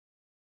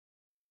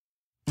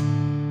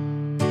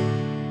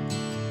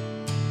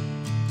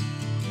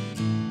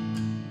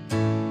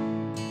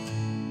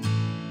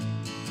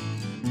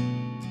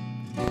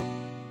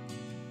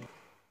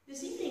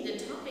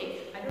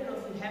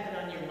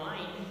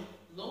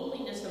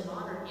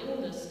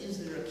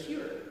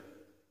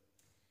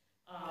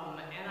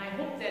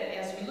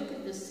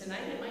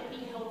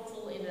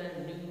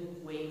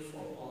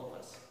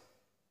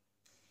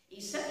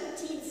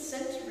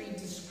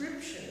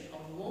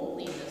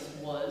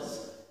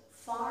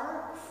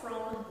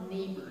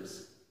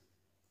neighbors.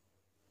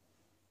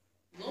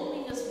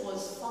 Loneliness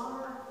was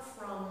far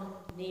from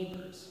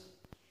neighbors.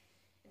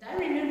 And I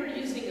remember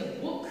using a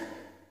book,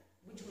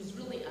 which was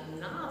really a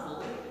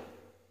novel,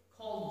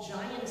 called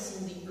Giants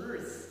in the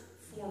Earth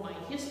for my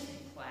history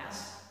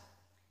class.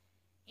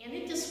 And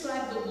it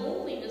described the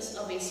loneliness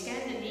of a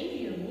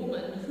Scandinavian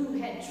woman who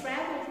had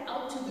traveled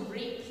out to the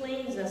Great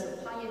Plains as a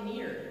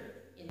pioneer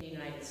in the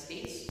United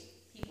States.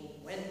 People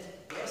went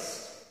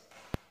west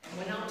and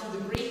went out to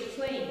the Great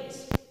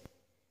Plains.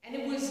 And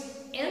it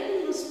was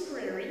endless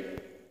prairie.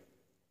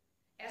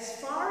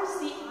 As far as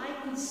the eye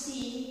could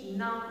see,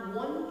 not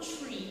one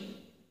tree,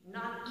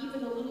 not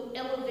even a little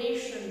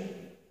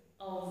elevation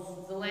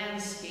of the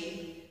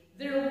landscape.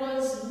 There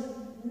was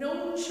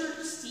no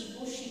church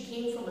steeple. She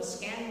came from a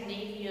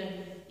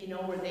Scandinavian,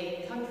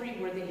 country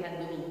where they had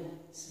little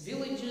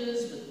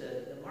villages with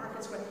the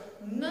markets.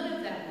 None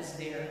of that was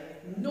there.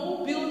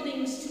 No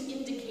buildings to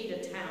indicate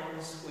a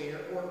town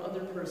square or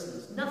other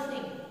persons.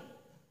 Nothing.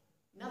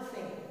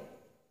 Nothing.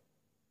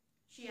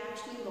 She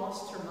actually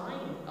lost her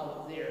mind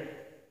out there,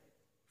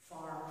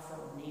 far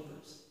from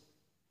neighbors.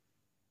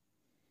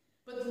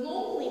 But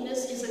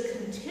loneliness is a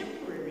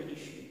contemporary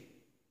issue.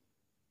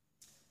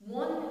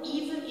 One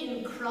even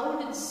in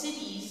crowded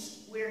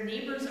cities where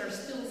neighbors are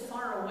still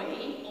far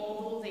away,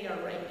 although they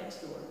are right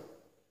next door.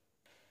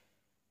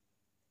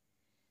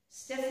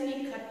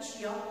 Stephanie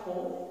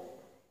Cacciocco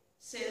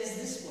says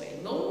this way: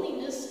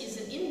 loneliness is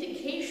an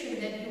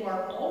indication that you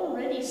are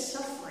already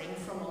suffering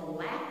from a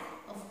lack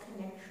of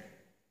connection.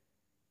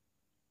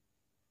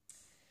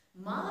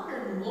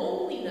 Modern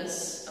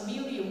loneliness,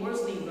 Amelia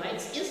Worsley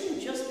writes,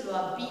 isn't just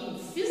about being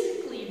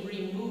physically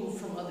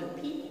removed from other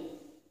people.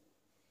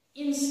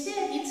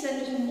 Instead, it's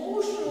an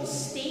emotional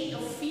state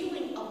of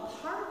feeling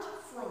apart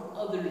from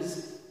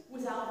others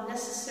without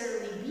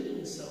necessarily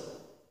being so.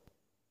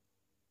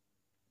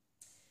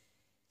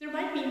 There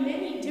might be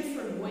many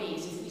different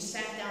ways, if we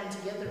sat down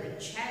together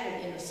and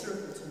chatted in a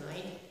circle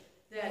tonight,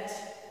 that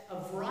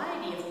a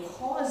variety of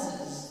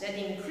causes that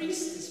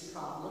increase this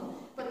problem,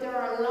 but there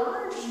are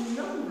large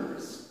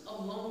numbers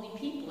of lonely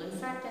people. In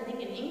fact, I think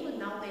in England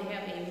now they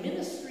have a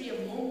Ministry of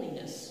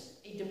Loneliness,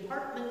 a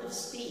Department of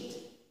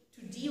State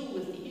to deal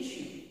with the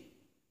issue.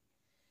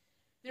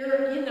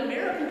 In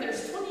America,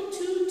 there's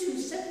 22 to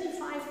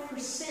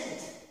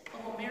 75%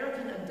 of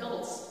American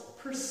adults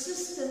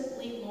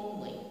persistently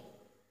lonely,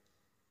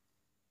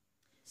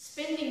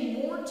 spending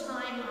more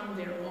time on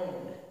their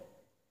own.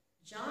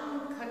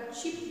 John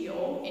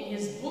Caccioppo, in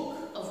his book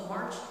of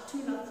March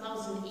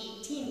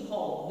 2018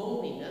 called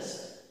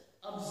Loneliness,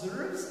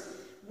 observes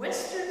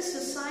Western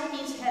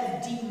societies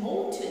have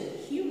demoted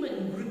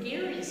human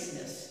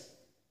gregariousness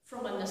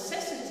from a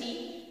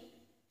necessity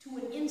to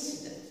an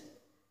incident.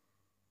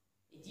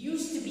 It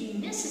used to be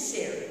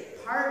necessary,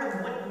 part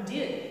of what you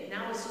did.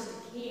 Now it's just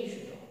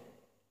occasional.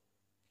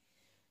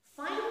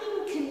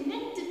 Finding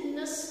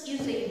connectedness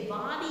is a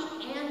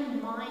body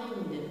and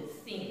mind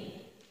thing,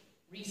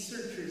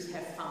 researchers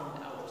have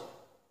found out.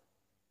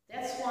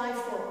 That's why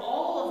for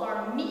all of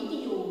our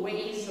medial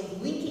ways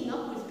of linking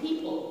up with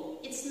people,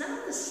 it's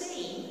not the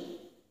same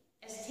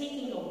as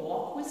taking a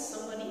walk with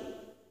somebody,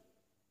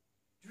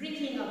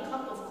 drinking a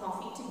cup of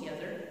coffee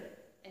together,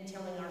 and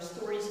telling our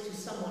stories to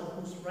someone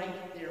who's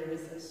right there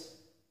with us.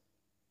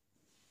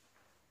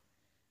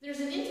 There's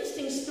an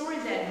interesting story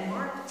that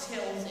Mark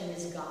tells in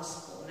his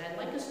gospel, and I'd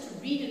like us to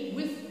read it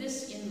with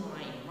this in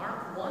mind.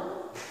 Mark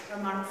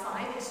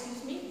 5,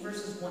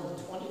 verses 1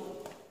 to 20.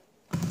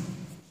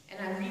 And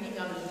I'm reading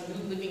out of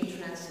the New Living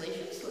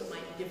Translation, so it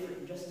might differ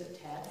just a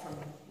tad from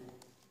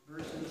the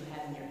version you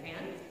have in your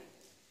hand.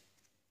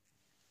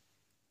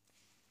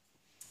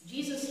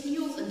 Jesus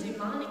heals a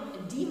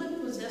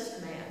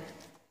demon-possessed man.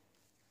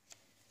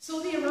 So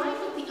they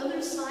arrived at the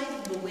other side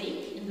of the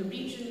lake in the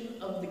region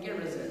of the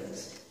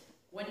Gerasenes.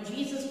 When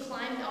Jesus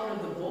climbed out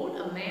of the boat,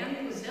 a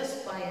man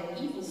possessed by an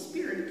evil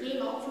spirit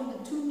came out from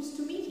the tombs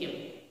to meet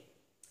him.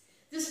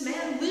 This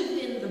man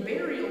lived in the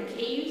burial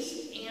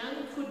caves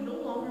and could no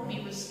longer be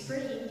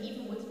restrained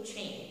even with a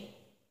chain.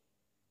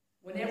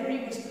 Whenever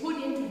he was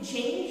put into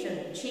chains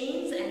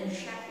and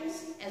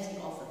shackles, as he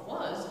often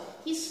was,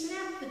 he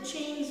snapped the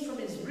chains from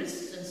his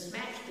wrists and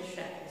smashed the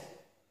shackles.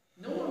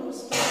 No one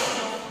was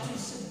strong enough to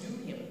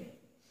subdue him.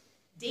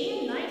 Day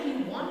and night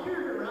he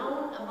wandered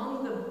around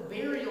among the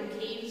burial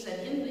caves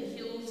and in the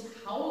hills,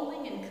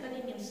 howling and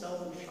cutting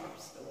himself with sharp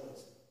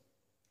stones.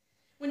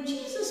 When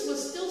Jesus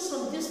was still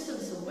some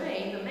distance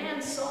away, the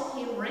man saw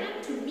him,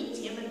 ran to meet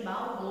him, and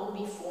bowed low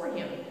before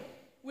him.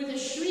 With a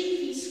shriek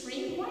he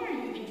screamed, "Why are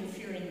you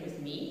interfering with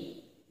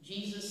me,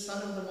 Jesus,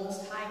 Son of the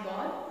Most High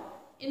God?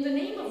 In the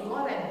name of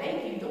God, I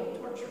beg you, don't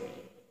torture me."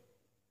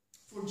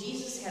 For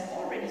Jesus had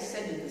already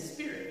said to the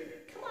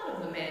spirit, "Come out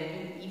of the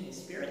man, you evil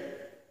spirit."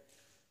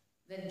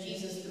 Then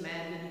Jesus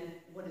demanded,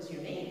 "What is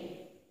your name?"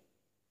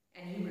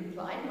 And he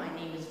replied, "My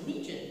name is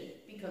Legion,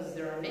 because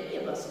there are many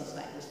of us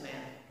inside this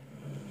man."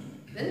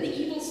 Then the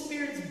evil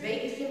spirits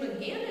begged him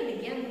again and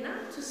again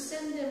not to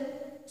send them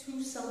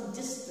to some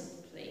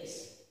distant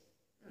place.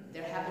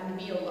 There happened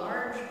to be a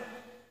large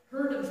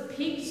herd of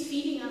pigs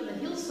feeding on the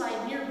hillside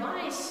hillside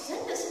nearby,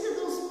 "Send us into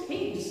those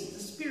pigs," the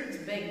spirits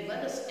begged.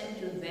 "Let us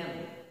enter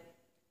them."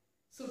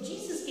 So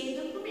Jesus gave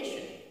them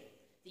permission.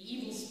 The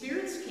evil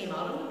spirits came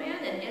out of the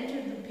man and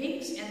entered the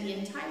pigs, and the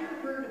entire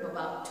herd of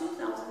about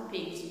 2,000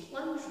 pigs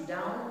plunged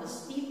down the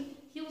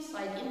steep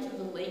hillside into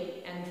the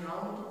lake and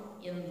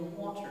drowned in the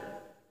water.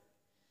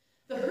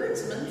 The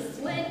herdsmen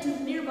fled to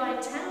the nearby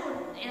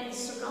town and the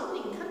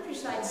surrounding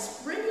countryside,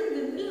 spreading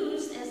the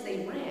news as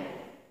they ran.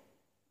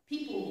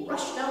 People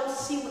rushed out to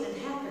see what had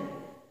happened.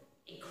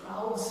 A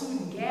crowd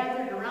soon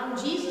gathered around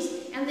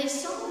Jesus, and they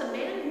saw the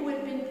man who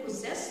had been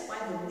possessed by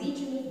the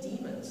legion of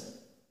demons.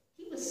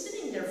 He was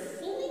sitting there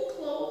fully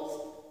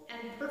clothed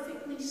and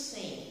perfectly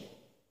sane.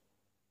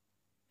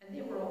 And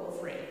they were all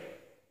afraid.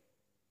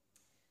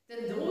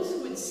 Then those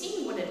who had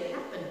seen what had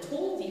happened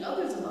told the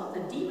others about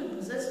the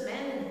demon-possessed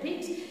man and the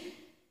pigs,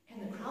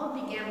 and the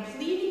crowd began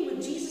pleading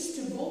with Jesus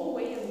to go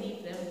away and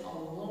leave them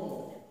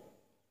alone.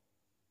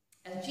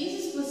 As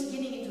Jesus was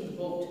getting into the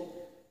boat,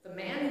 the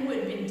man who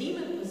had been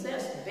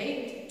demon-possessed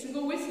begged to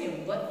go with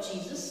him, but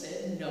Jesus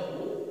said,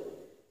 "No.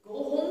 Go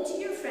home to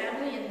your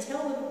family and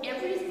tell them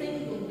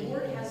everything the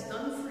Lord has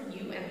done for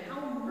you and how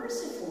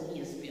merciful he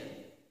has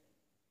been."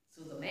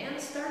 So the man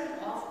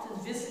started off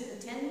to visit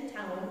the 10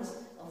 towns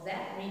of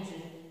that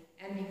region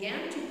and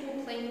began to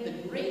proclaim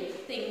the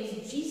great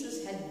things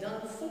Jesus had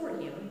done for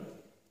him,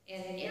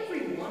 and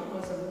everyone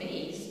was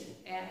amazed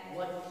at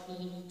what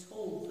he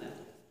told them.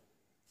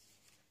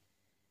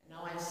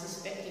 Now I'm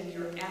suspecting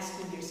you're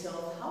asking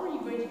yourself, how are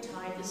you going to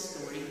tie this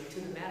story to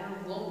the matter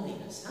of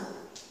loneliness, huh?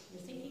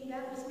 You're thinking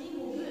that with me?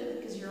 Well, good,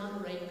 because you're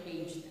on the right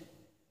page then.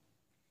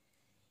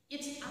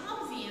 It's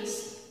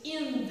obvious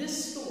in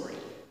this story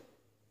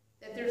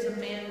that there's a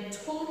man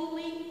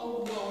totally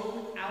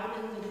alone out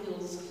in the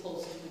hills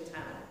close to a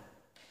town.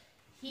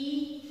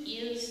 He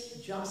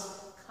is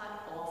just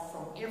cut off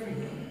from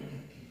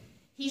everyone.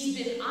 He's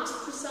been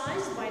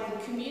ostracized by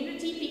the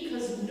community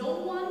because no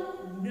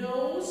one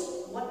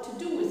knows what to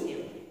do with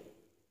him.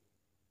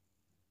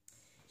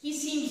 He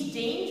seems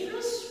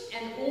dangerous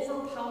and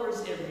overpowers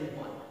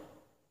everyone.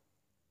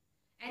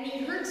 And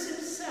he hurts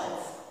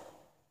himself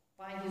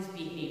by his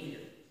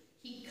behavior.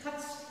 He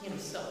cuts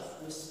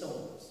himself with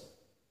stones.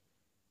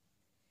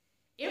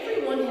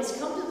 Everyone has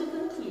come to the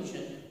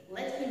conclusion,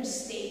 let him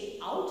stay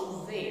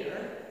out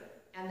there,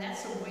 and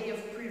that's a way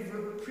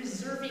of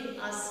preserving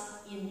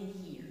us in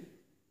here.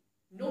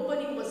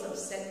 Nobody was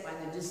upset by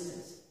the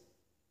distance.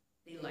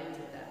 They liked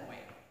it that way.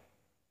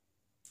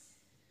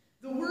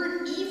 The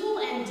word evil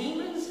and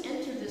demons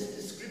enter this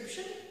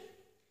description,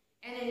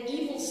 and an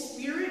evil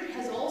spirit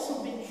has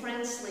also been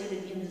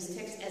translated in this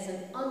text as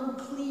an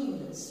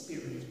unclean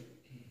spirit.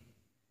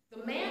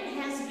 The man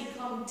has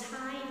become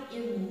tied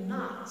in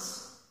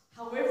knots,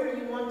 however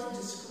you want to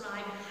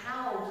describe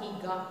how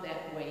he got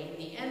that way.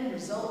 The end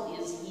result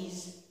is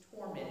he's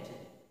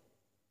tormented.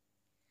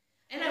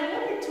 And I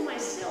wondered to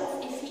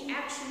myself if he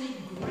actually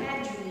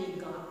gradually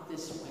got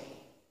this way.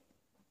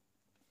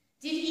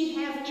 Did he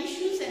have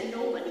issues and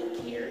nobody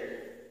cared?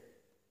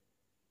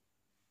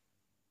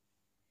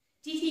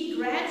 Did he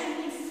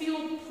gradually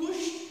feel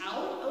pushed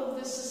out of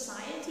the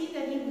society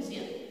that he was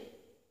in?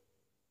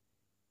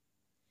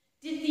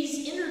 Did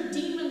these inner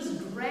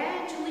demons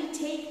gradually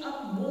take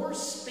up more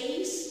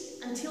space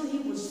until he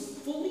was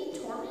fully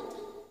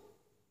tormented?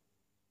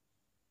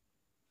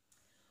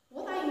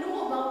 What I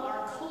know about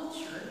our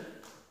culture,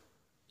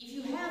 if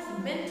you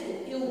have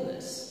mental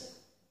illness,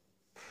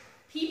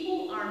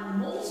 people are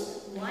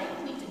most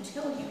likely to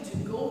tell you to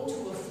go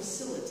to a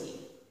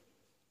facility.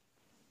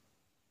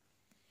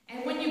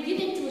 And when you get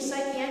into a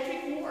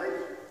psychiatric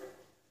ward,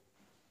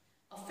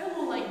 a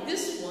fellow like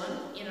this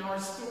one in our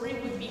story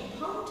would be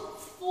pumped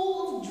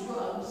full of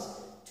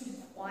drugs to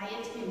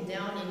quiet him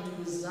down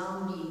into a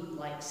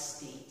zombie-like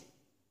state.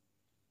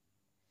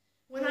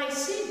 When I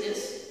say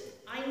this,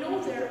 I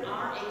know there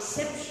are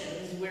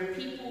exceptions where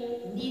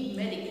people need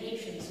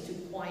medications to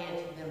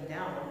quiet them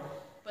down,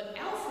 but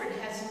Alfred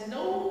has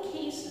no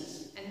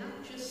cases, and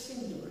not just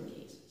singular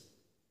cases,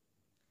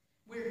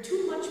 where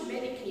too much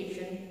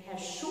medication has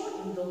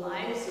shortened the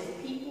lives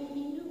of people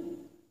he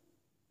knew.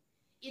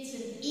 It's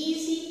an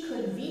easy,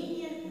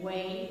 convenient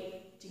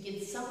way to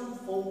get some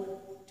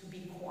folk to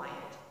be quiet.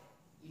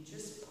 You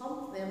just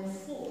pump them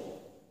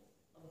full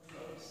of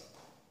drugs.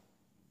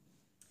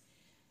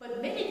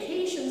 But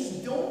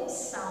medications don't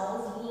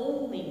solve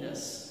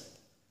loneliness,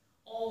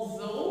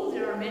 although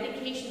there are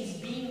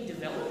medications being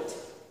developed,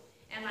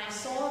 and I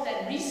saw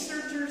that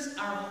researchers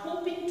are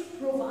hoping to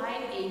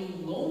provide a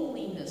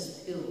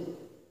loneliness pill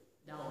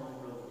down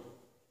the road.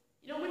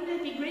 You know, wouldn't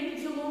that be great?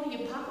 You feel lonely,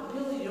 you pop a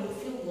pill and you don't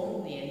feel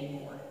lonely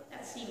anymore.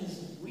 That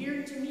seems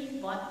weird to me,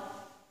 but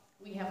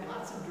we have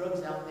lots of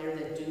drugs out there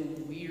that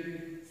do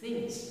weird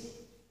things.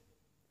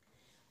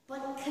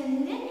 But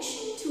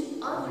connection to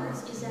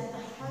others is at the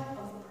heart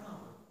of the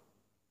problem.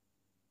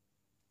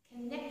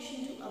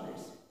 Connection to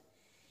others.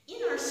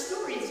 In our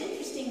story, it's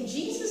interesting,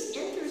 Jesus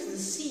enters the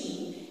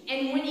scene,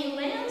 and when he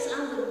lands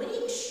on the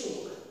lake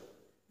shore,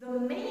 the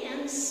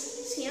man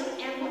sees him,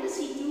 and what does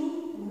he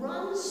do?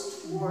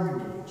 Runs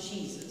toward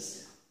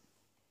Jesus.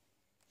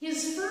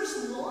 His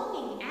first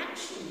longing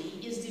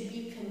actually is to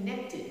be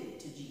connected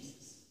to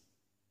Jesus.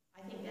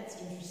 I think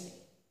that's interesting.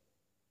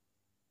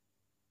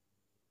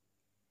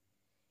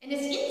 And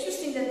it's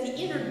interesting that the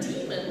inner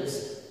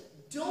demons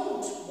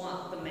don't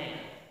want the man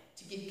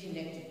to get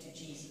connected to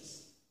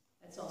Jesus.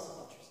 That's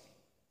also interesting.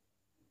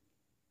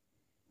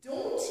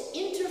 Don't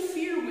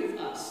interfere with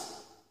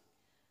us.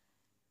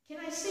 Can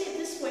I say it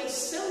this way?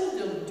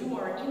 Seldom do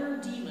our inner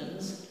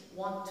demons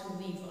want to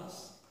leave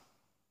us.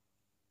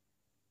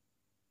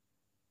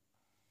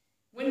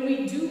 When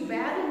we do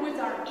battle with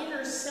our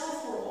inner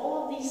self, where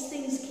all of these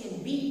things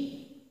can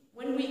be,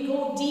 when we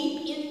go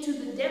deep into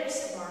the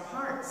depths of our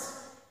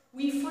hearts,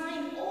 we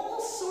find all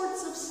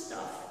sorts of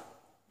stuff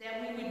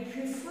that we would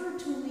prefer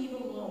to leave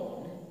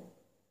alone,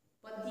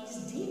 but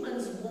these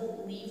demons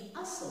won't leave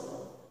us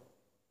alone.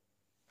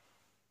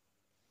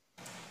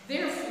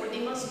 Therefore,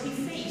 they must be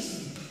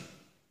faced.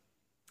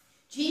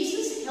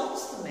 Jesus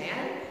helps the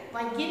man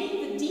by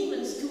getting the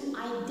demons to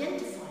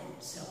identify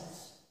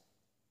themselves.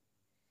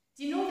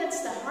 Do you know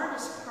that's the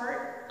hardest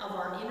part of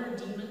our inner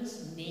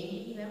demons,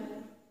 naming them?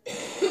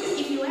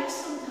 If you ask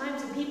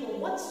sometimes of people,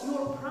 what's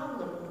your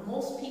problem?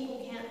 Most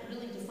people can't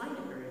really define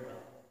it very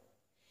well.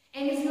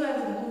 And if you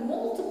have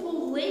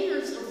multiple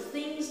layers of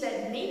things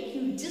that make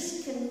you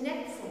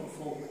disconnect from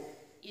folk,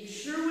 it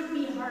sure would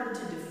be hard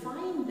to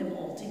define them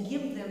all, to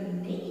give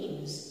them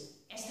names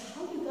as to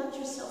how you got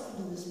yourself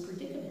into this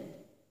predicament.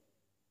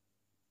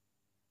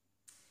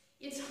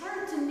 It's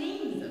hard to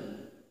name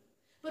them,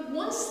 but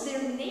once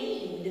they're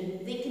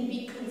named, they can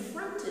be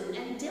confronted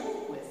and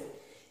dealt with.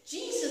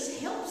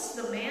 Jesus helps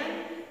the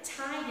man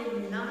tie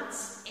in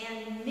knots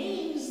and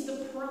names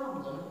the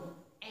problem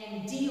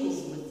and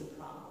deals with the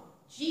problem.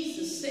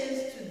 Jesus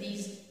says to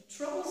these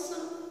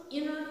troublesome,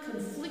 inner,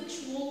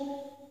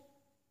 conflictual,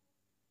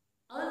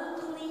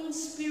 unclean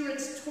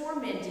spirits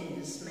tormenting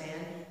this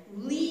man,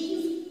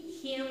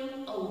 leave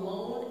him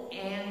alone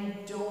and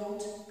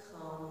don't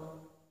come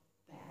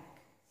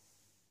back.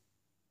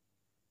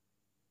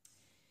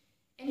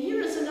 And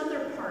here is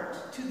another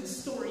part to the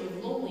story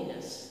of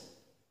loneliness.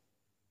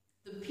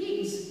 The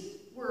pigs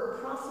were a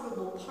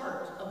profitable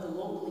part of the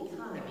local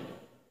economy.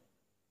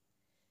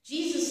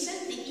 Jesus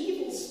sent the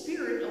evil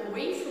spirit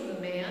away from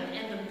the man,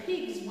 and the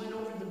pigs went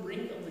over the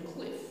brink of the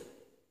cliff,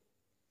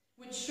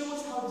 which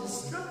shows how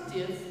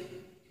destructive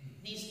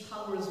these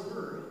powers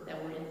were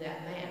that were in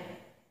that man.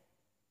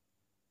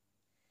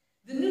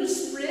 The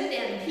news spread,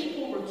 and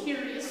people were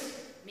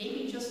curious,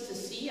 maybe just to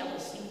see. I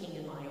was thinking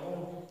in my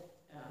own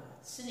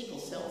cynical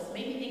self,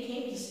 maybe they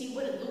came to see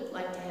what it looked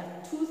like to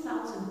have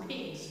 2,000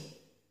 pigs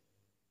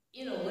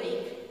in a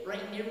lake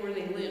right near where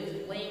they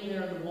lived, laying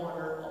there in the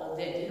water all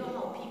day. You know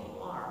how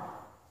people are.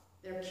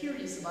 They're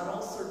curious about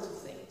all sorts of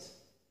things.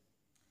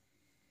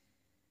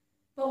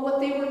 But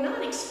what they were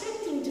not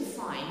expecting to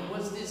find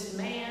was this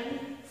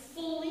man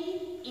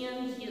fully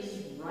in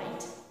his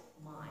right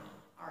mind.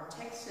 Our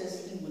text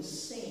says he was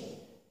sane.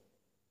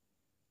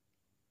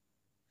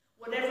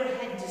 Whatever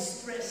had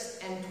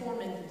distressed and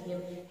tormented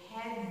him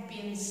had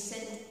been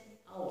sent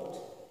out.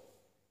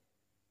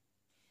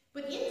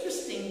 But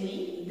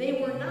interestingly,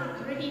 they were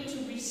not ready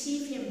to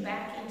receive him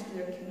back into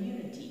their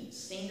community,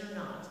 sane or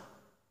not.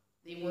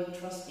 They weren't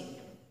trusting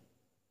him.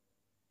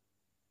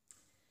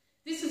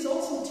 This is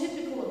also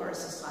typical of our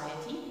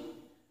society.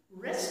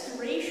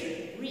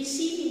 Restoration,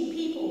 receiving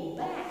people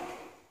back.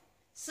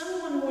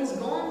 Someone who has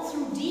gone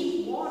through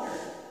deep water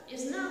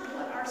is not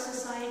what our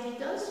society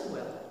does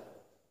well.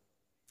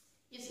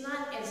 It's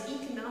not as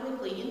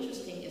economically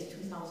interesting as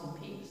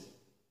 2,000 pigs.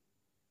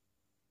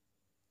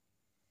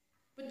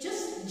 But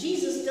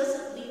Jesus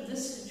doesn't leave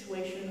this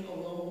situation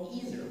alone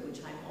either,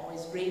 which I'm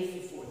always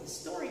grateful for. The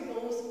story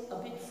goes a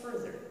bit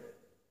further.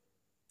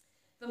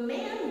 The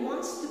man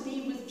wants to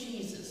be with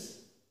Jesus,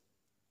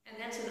 and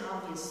that's an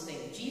obvious thing.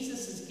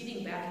 Jesus is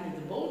getting back into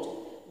the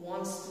boat,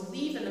 wants to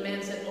leave, and the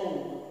man said,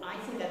 "Oh, I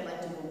think I'd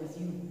like to go with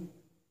you."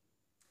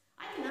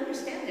 I can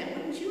understand that,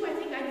 wouldn't you? I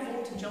think I'd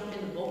vote to jump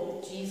in the boat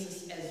with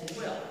Jesus as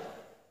well.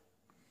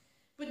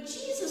 But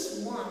Jesus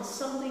wants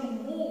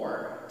something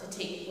more to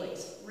take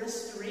place,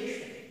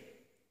 restoration,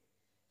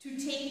 to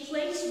take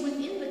place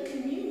within the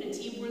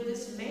community where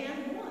this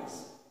man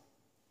was.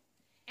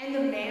 And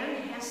the man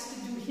has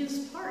to do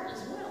his part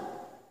as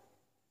well.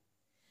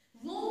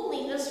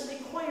 Loneliness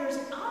requires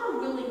our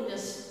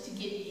willingness to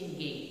get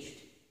engaged.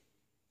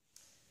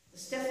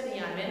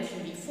 Stephanie, I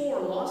mentioned before,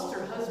 lost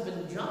her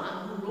husband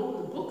John, who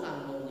wrote the book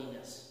on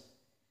loneliness.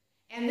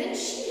 And then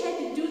she had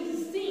to do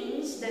the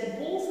things that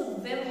both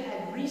of them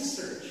had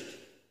researched,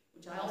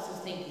 which I also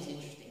think is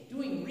interesting.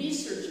 Doing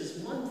research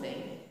is one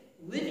thing,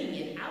 living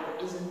it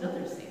out is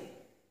another thing.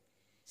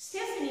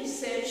 Stephanie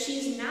said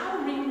she's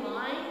now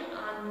relying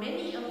on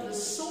many of the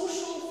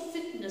social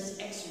fitness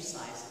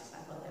exercises.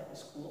 I thought that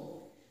was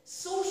cool.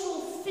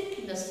 Social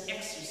fitness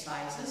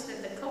exercises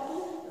that the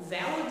couple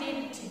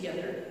validated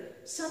together,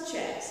 such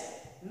as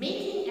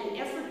making an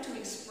effort to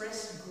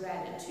express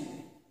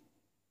gratitude,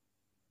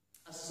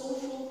 a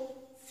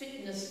social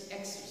fitness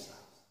exercise,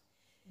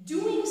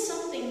 doing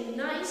something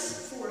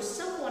nice for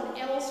someone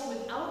else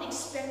without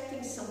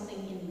expecting something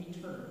in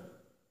turn.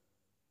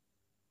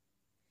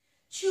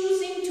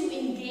 Choosing to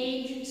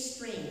engage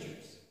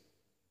strangers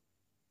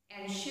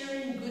and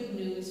sharing good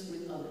news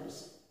with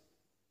others.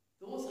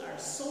 Those are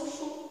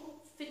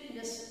social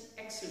fitness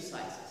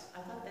exercises.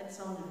 I thought that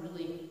sounded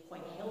really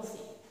quite healthy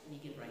when you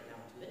get right down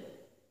to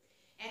it.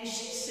 And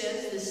she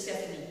says, this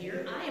Stephanie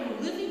here, I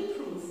am living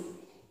proof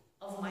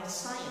of my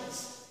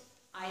science.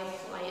 I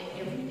apply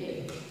it every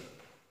day.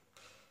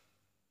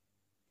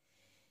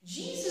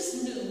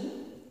 Jesus knew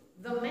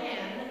the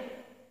man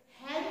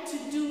had to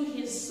do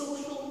his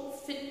social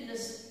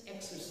fitness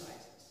exercises.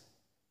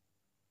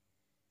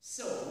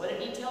 So, what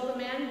did he tell the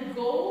man?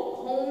 Go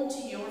home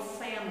to your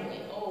family.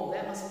 Oh,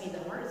 that must be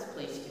the hardest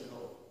place to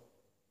go.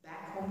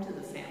 Back home to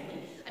the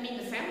family. I mean,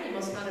 the family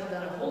must not have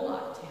done a whole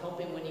lot to help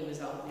him when he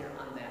was out there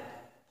on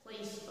that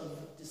place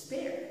of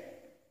despair.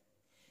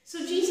 So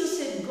Jesus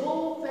said,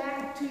 go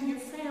back to your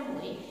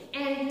family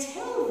and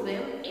tell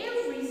them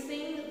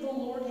everything the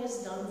Lord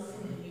has done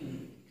for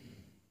you.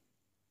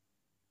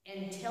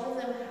 And tell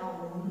them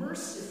how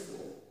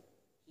merciful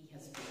he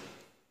has been.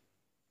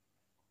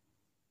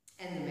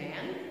 And the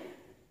man,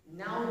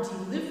 now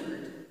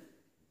delivered,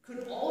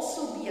 could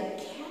also be a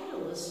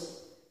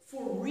catalyst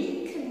for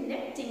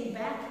reconnecting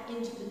back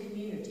into the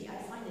community.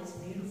 I find this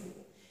beautiful.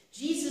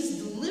 Jesus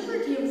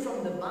delivered him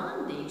from the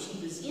bondage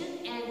he was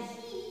in, and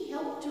he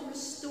helped to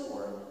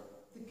restore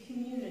the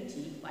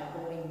community by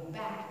going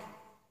back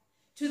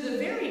to the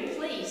very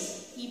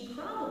place he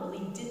probably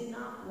did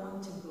not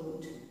want to go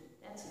to.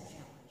 That's a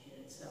challenge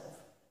in itself.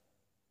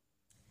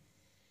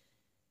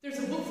 There's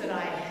a book that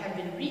I have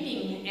been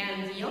reading,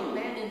 and the young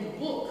man in the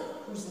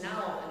book, who's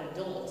now an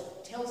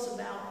adult, tells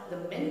about the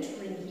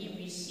mentoring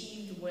he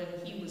received when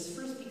he was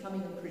first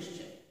becoming a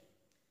Christian.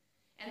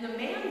 And the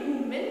man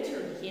who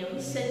mentored him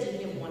said to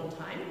him one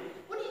time,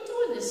 what are you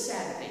doing this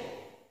Saturday?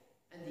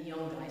 And the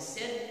young guy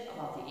said,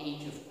 about the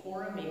age of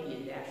Cora, maybe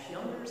a dash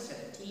younger,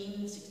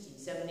 17, 16,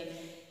 17,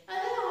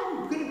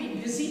 I'm going to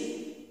be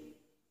busy.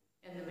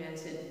 And the man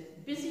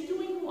said, busy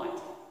doing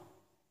what?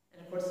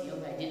 And of course the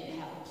young guy didn't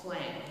have a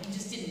plan. He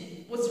just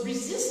was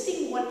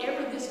resisting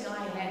whatever this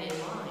guy had in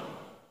mind.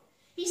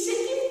 He said,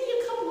 give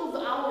me a couple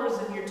of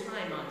hours of your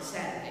time on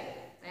Saturday.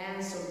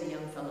 And so the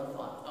young fellow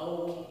thought,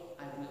 okay,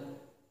 I will.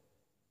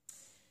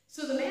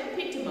 So the man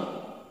picked him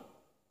up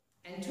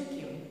and took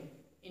him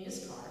in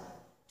his car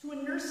to a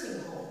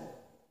nursing home.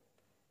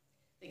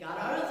 They got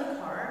out of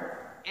the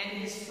car, and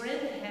his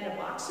friend had a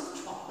box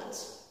of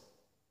chocolates.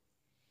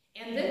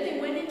 And then they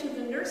went into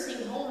the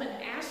nursing home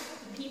and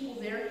asked the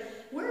people there,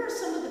 where are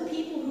some of the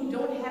people who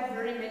don't have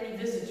very many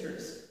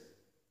visitors?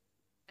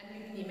 And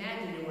you can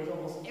imagine there was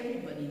almost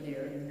everybody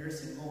there in the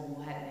nursing home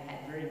who hadn't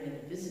had very many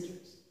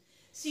visitors.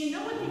 So you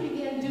know what they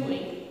began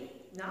doing?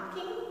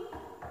 Knocking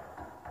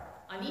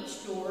on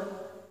each door.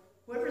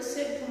 Whoever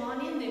said, come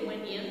on in, they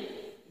went in,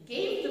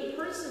 gave the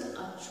person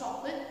a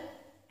chocolate,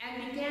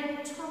 and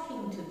began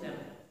talking to them.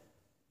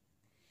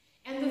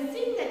 And the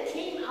thing that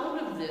came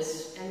out of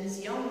this, and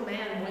this young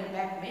man went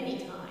back many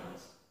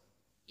times,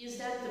 is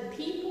that the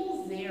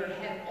people there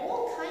had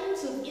all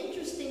kinds of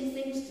interesting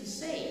things to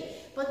say,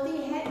 but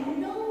they had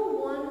no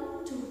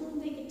one to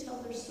whom they could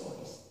tell their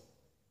stories.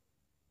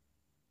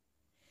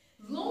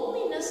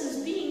 Loneliness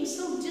is being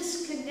so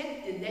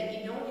disconnected that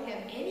you don't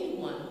have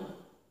anyone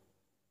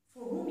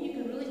for whom you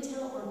can really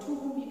tell, or to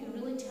whom you can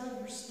really tell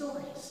your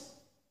stories.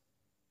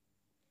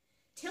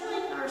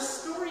 Telling our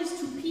stories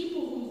to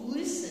people who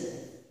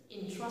listen,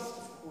 in trust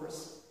of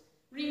course,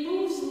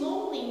 removes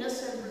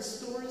loneliness and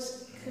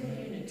restores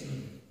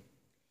community.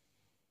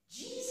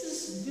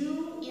 Jesus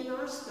knew in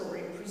our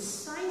story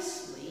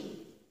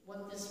precisely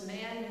what this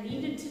man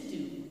needed to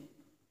do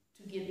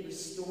to get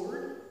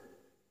restored,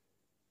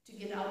 to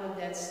get out of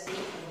that state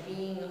of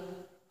being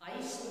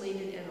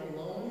isolated and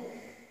alone,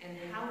 and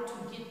how to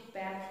get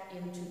back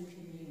into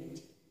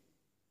community.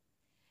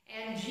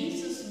 And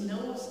Jesus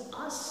knows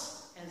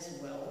us as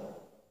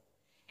well,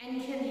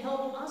 and can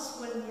help us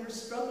when we're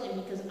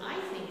struggling, because I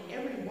think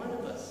every one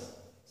of us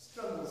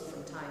struggles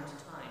from time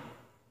to time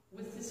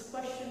with this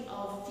question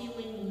of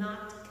feeling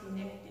not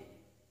connected.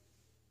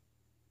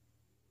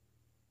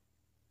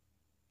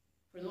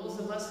 For those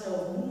of us who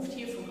have moved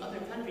here from other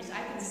countries,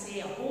 I can say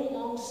a whole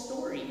long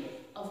story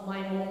of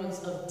my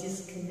moments of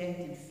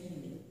disconnected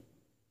feeling.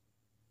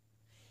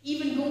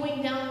 Even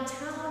going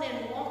downtown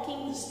and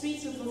walking the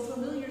streets of a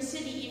familiar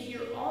city, if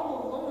you're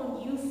all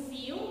alone, you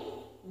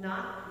feel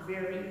not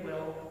very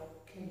well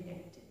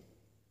connected.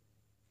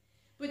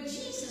 But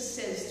Jesus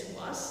says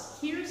to us,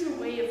 here's a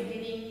way of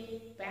getting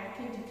back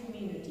into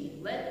community.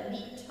 Let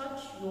me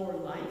touch your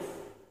life.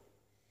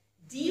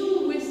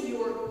 Deal with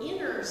your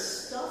inner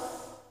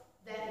stuff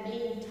that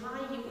may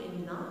tie you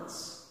in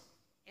knots,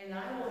 and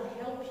I will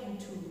help you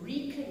to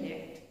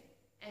reconnect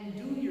and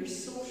do your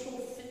social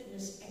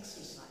fitness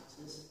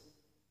exercises